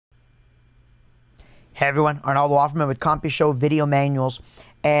Hey everyone, Arnaldo Offerman with CompuShow Video Manuals,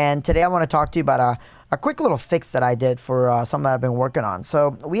 and today I want to talk to you about a quick little fix that I did for something that I've been working on.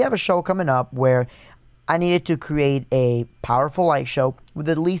 So we have a show coming up where I needed to create a powerful light show with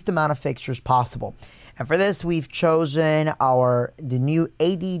the least amount of fixtures possible. And for this, we've chosen the new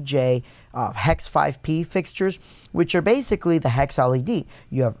ADJ Hex 5P fixtures, which are basically the Hex LED.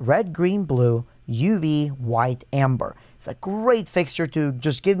 You have red, green, blue, UV, white, amber. It's a great fixture to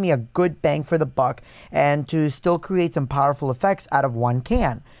just give me a good bang for the buck and to still create some powerful effects out of one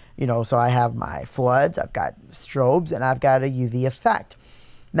can. You know, so I have my floods, I've got strobes, and I've got a UV effect.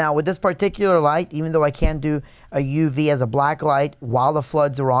 Now with this particular light, even though I can't do a UV as a black light while the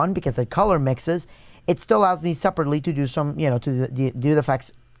floods are on because it color mixes, it still allows me separately to do some, you know, to do the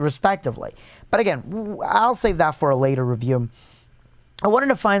effects respectively. But again, I'll save that for a later review. I wanted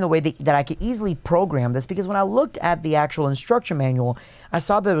to find a way that I could easily program this because when I looked at the actual instruction manual, I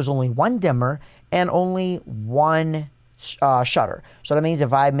saw that there was only one dimmer and only one shutter. So that means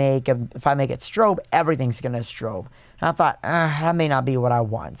if I make it strobe, everything's going to strobe. And I thought, that may not be what I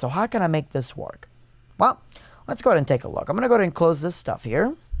want. So how can I make this work? Well, let's go ahead and take a look. I'm going to go ahead and close this stuff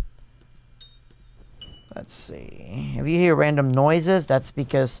here. Let's see. If you hear random noises, that's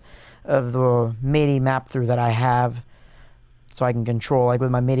because of the MIDI map through that I have. So I can control, like with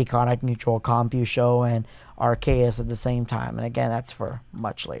my MIDI con, I can control CompuShow and Arceus at the same time. And again, that's for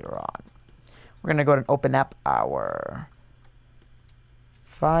much later on. We're going to go ahead and open up our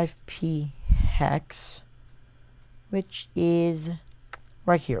 5P hex, which is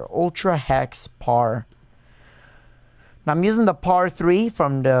right here, Ultra Hex Par. Now I'm using the Par 3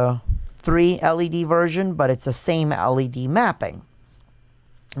 from the 3 LED version, but it's the same LED mapping.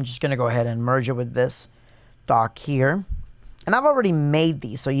 I'm just going to go ahead and merge it with this dock here. And I've already made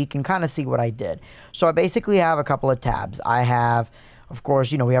these, so you can kind of see what I did. So I basically have a couple of tabs. I have, of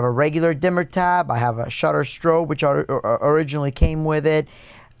course, you know, we have a regular dimmer tab. I have a shutter strobe, which originally came with it.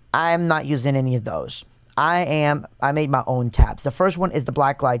 I'm not using any of those. I made my own tabs. The first one is the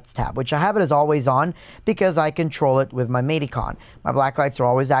black lights tab, which I have it as always on because I control it with my MIDI con. My black lights are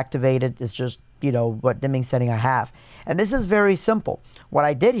always activated. It's just, you know, what dimming setting I have. And this is very simple. What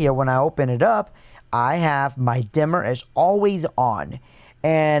I did here when I open it up, I have my dimmer is always on,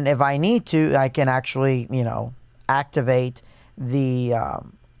 and if I need to, I can actually, you know, activate the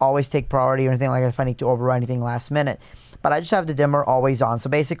always take priority or anything like that if I need to override anything last minute. But I just have the dimmer always on. So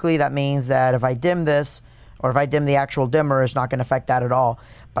basically that means that if I dim this, or if I dim the actual dimmer, it's not going to affect that at all.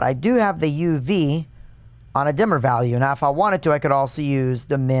 But I do have the UV on a dimmer value. Now if I wanted to, I could also use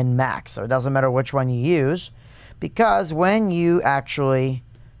the min max. So it doesn't matter which one you use, because when you actually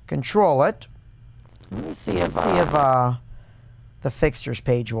control it, let me see if the fixtures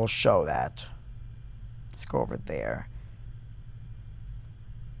page will show that. Let's go over there.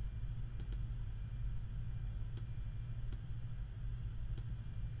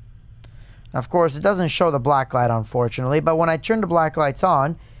 Now, of course, it doesn't show the black light, unfortunately, but when I turn the black lights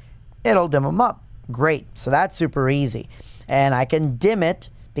on, it'll dim them up. Great. So that's super easy. And I can dim it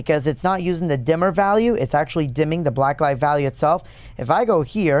because it's not using the dimmer value. It's actually dimming the black light value itself. If I go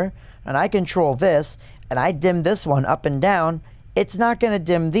here and I control this, and I dim this one up and down, it's not going to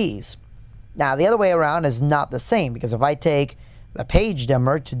dim these. Now, the other way around is not the same, because if I take the page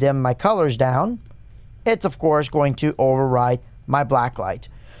dimmer to dim my colors down, it's, of course, going to override my black light.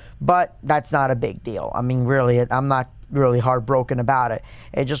 But that's not a big deal. I mean, really, I'm not really heartbroken about it.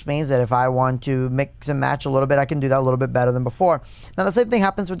 It just means that if I want to mix and match a little bit, I can do that a little bit better than before. Now, the same thing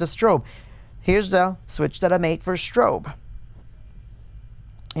happens with the strobe. Here's the switch that I made for strobe.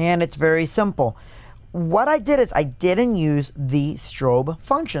 And it's very simple. What I did is I didn't use the strobe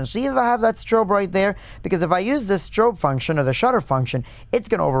function. So either I have that strobe right there, because if I use this strobe function or the shutter function, it's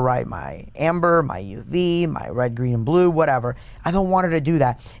going to override my amber, my UV, my red, green, and blue, whatever. I don't want it to do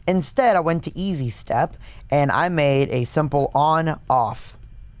that. Instead, I went to easy step and I made a simple on-off.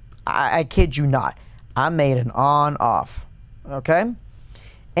 I kid you not. I made an on-off. Okay?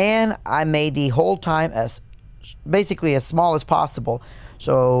 And I made the hold time as basically as small as possible.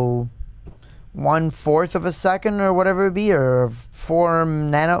 So 1/4 of a second or whatever it would be, or 4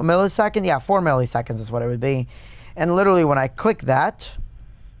 millisecond. Yeah, 4 milliseconds is what it would be. And literally when I click that,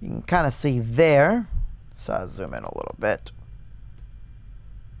 you can kind of see there. So I'll zoom in a little bit.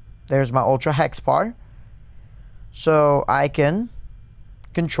 There's my Ultra Hex Par. So I can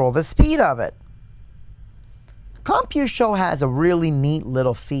control the speed of it. CompuShow has a really neat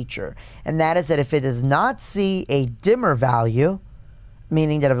little feature, and that is that if it does not see a dimmer value,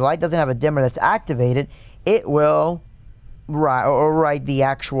 meaning that if the light doesn't have a dimmer that's activated, it will write the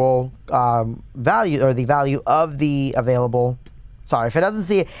actual value, or the value of the available sorry, if it doesn't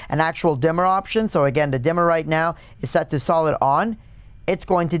see an actual dimmer option, so again, the dimmer right now is set to solid on, it's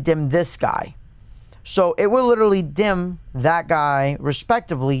going to dim this guy. So it will literally dim that guy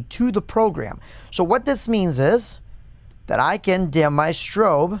respectively to the program. So what this means is that I can dim my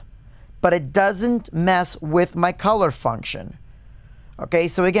strobe, but it doesn't mess with my color function. Okay,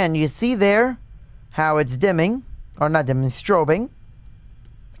 so again, you see there how it's dimming, or not dimming, strobing.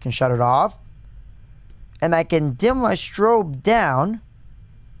 I can shut it off. And I can dim my strobe down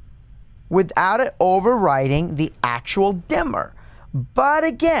without it overriding the actual dimmer. But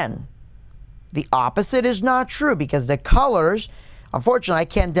again, the opposite is not true, because the colors, unfortunately, I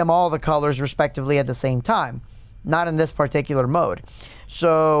can't dim all the colors respectively at the same time. Not in this particular mode.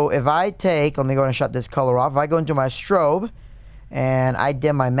 So if I take, let me go and shut this color off. If I go into my strobe and I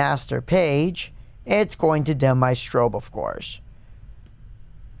dim my master page, it's going to dim my strobe, of course.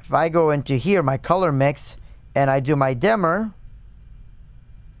 If I go into here, my color mix, and I do my dimmer,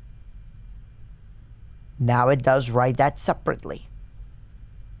 now it does write that separately.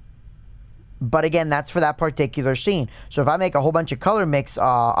 But again, that's for that particular scene. So if I make a whole bunch of color mix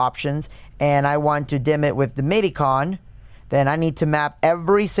options and I want to dim it with the MIDI-Con, then I need to map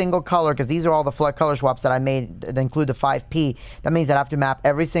every single color, because these are all the flood color swaps that I made that include the 5P. That means that I have to map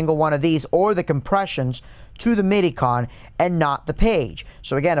every single one of these or the compressions to the MIDI-Con and not the page.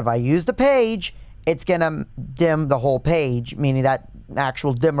 So again, if I use the page, it's going to dim the whole page, meaning that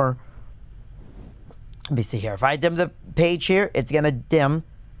actual dimmer. Let me see here. If I dim the page here, it's going to dim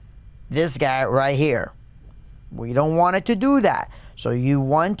this guy right here. We don't want it to do that. So you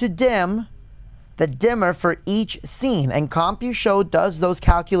want to dim the dimmer for each scene, and CompuShow does those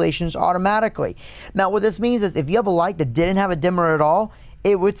calculations automatically. Now what this means is if you have a light that didn't have a dimmer at all,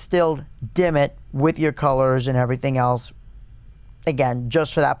 it would still dim it with your colors and everything else, again,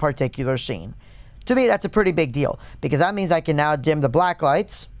 just for that particular scene. To me, that's a pretty big deal, because that means I can now dim the black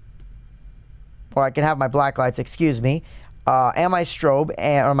lights, or I can have my black lights, excuse me, and my strobe,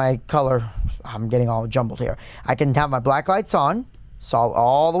 or my color. I'm getting all jumbled here. I can have my black lights on, so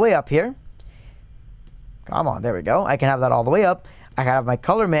all the way up here. Come on, there we go. I can have that all the way up. I can have my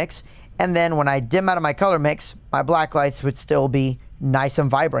color mix, and then when I dim out of my color mix, my black lights would still be nice and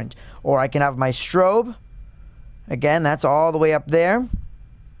vibrant. Or I can have my strobe. Again, that's all the way up there.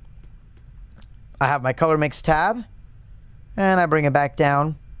 I have my color mix tab, and I bring it back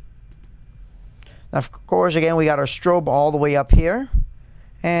down. Now, of course, again, we got our strobe all the way up here,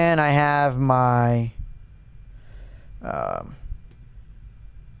 and I have my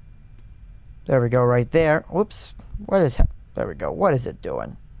there we go, right there. Whoops, what is, there we go. What is it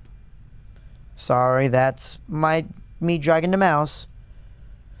doing? Sorry, that's me dragging the mouse.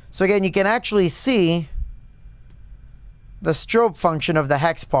 So again, you can actually see the strobe function of the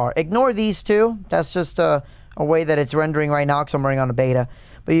hex bar. Ignore these two. That's just a way that it's rendering right now, because I'm running on a beta.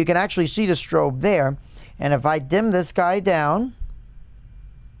 But you can actually see the strobe there. And if I dim this guy down,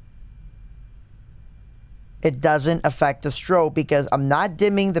 it doesn't affect the strobe, because I'm not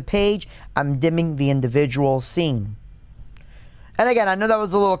dimming the page, I'm dimming the individual scene. And again, I know that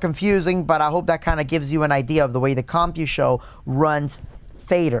was a little confusing, but I hope that kind of gives you an idea of the way the CompuShow runs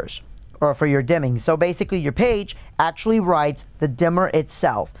faders, or for your dimming. So basically, your page actually writes the dimmer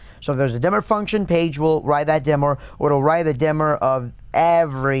itself. So if there's a dimmer function, page will write that dimmer, or it'll write the dimmer of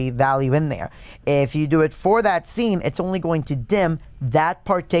every value in there. If you do it for that scene, it's only going to dim that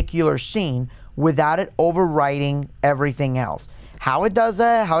particular scene without it overwriting everything else. How it does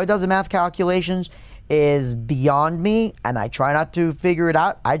that, how it does the math calculations, is beyond me, and I try not to figure it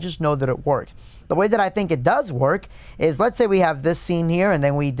out. I just know that it works. The way that I think it does work is, let's say we have this scene here, and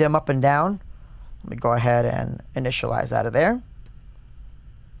then we dim up and down. Let me go ahead and initialize out of there.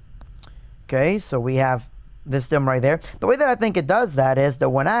 Okay, so we have this dim right there. The way that I think it does that is that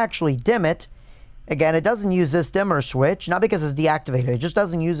when I actually dim it, again, it doesn't use this dimmer switch, not because it's deactivated, it just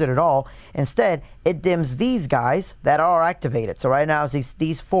doesn't use it at all. Instead, it dims these guys that are activated. So right now, it's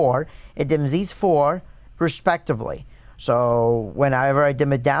these four. It dims these four respectively. So whenever I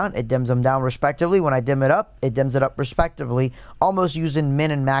dim it down, it dims them down respectively. When I dim it up, it dims it up respectively, almost using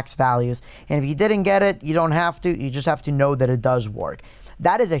min and max values. And if you didn't get it, you don't have to. You just have to know that it does work.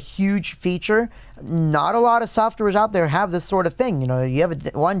 That is a huge feature. Not a lot of softwares out there have this sort of thing. You know, you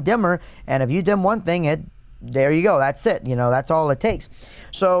have one dimmer, and if you dim one thing, there you go. That's it. You know, that's all it takes.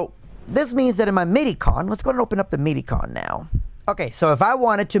 So this means that in my MIDI-Con, let's go ahead and open up the MIDI-Con now. Okay, so if I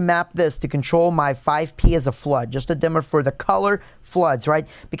wanted to map this to control my 5P as a flood, just a dimmer for the color floods, right?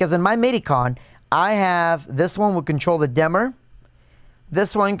 Because in my MIDI-Con, I have this one will control the dimmer.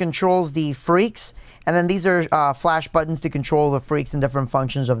 This one controls the freaks. And then these are flash buttons to control the freaks and different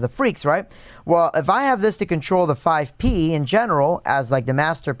functions of the freaks, right? Well, if I have this to control the 5P in general as like the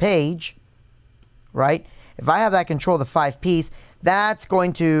master page, right? If I have that control the 5Ps, that's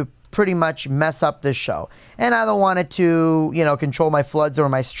going to pretty much mess up this show. And I don't want it to, you know, control my floods or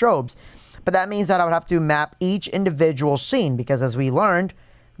my strobes. But that means that I would have to map each individual scene because as we learned,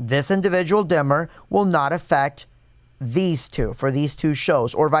 this individual dimmer will not affect these two for these two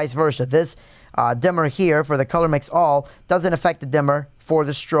shows or vice versa. This dimmer here for the color mix all doesn't affect the dimmer for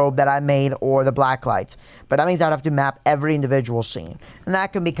the strobe that I made or the black lights. But that means I'd have to map every individual scene. And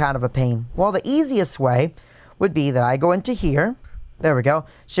that can be kind of a pain. Well, the easiest way would be that I go into here. There we go.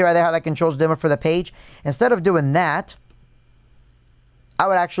 See right there how that controls dimmer for the page? Instead of doing that, I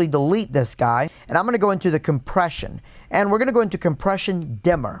would actually delete this guy. And I'm going to go into the compression. And we're going to go into compression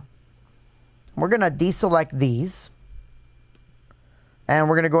dimmer. We're going to deselect these. And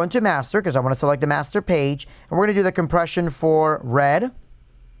we're going to go into master because I want to select the master page. And we're going to do the compression for red.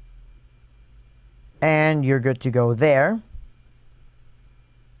 And you're good to go there.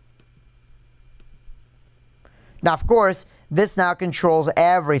 Now, of course, this now controls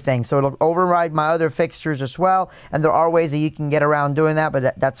everything. So it'll override my other fixtures as well. And there are ways that you can get around doing that,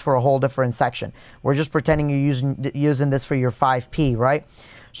 but that's for a whole different section. We're just pretending you're using this for your 5P, right?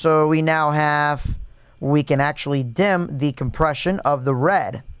 So we now have... we can actually dim the compression of the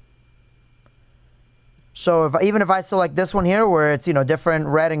red. So even if I select this one here where it's, you know, different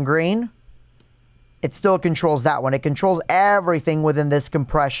red and green, it still controls that one. It controls everything within this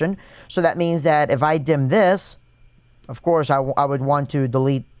compression. So that means that if I dim this, of course, I would want to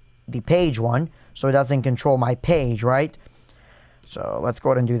delete the page one so it doesn't control my page, right? So let's go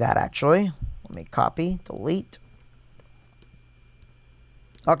ahead and do that actually. Let me copy, delete.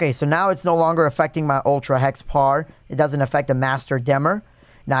 Okay, so now it's no longer affecting my ultra hex par. It doesn't affect the master dimmer.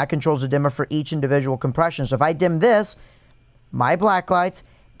 Now it controls the dimmer for each individual compression. So if I dim this, my black lights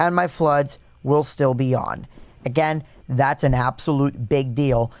and my floods will still be on. Again, that's an absolute big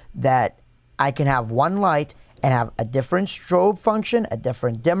deal that I can have one light and have a different strobe function, a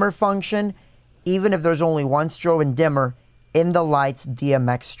different dimmer function, even if there's only one strobe and dimmer in the lights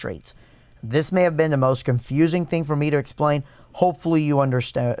DMX traits. This may have been the most confusing thing for me to explain. Hopefully you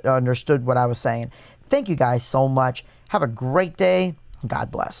understood what I was saying. Thank you guys so much. Have a great day.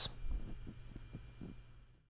 God bless.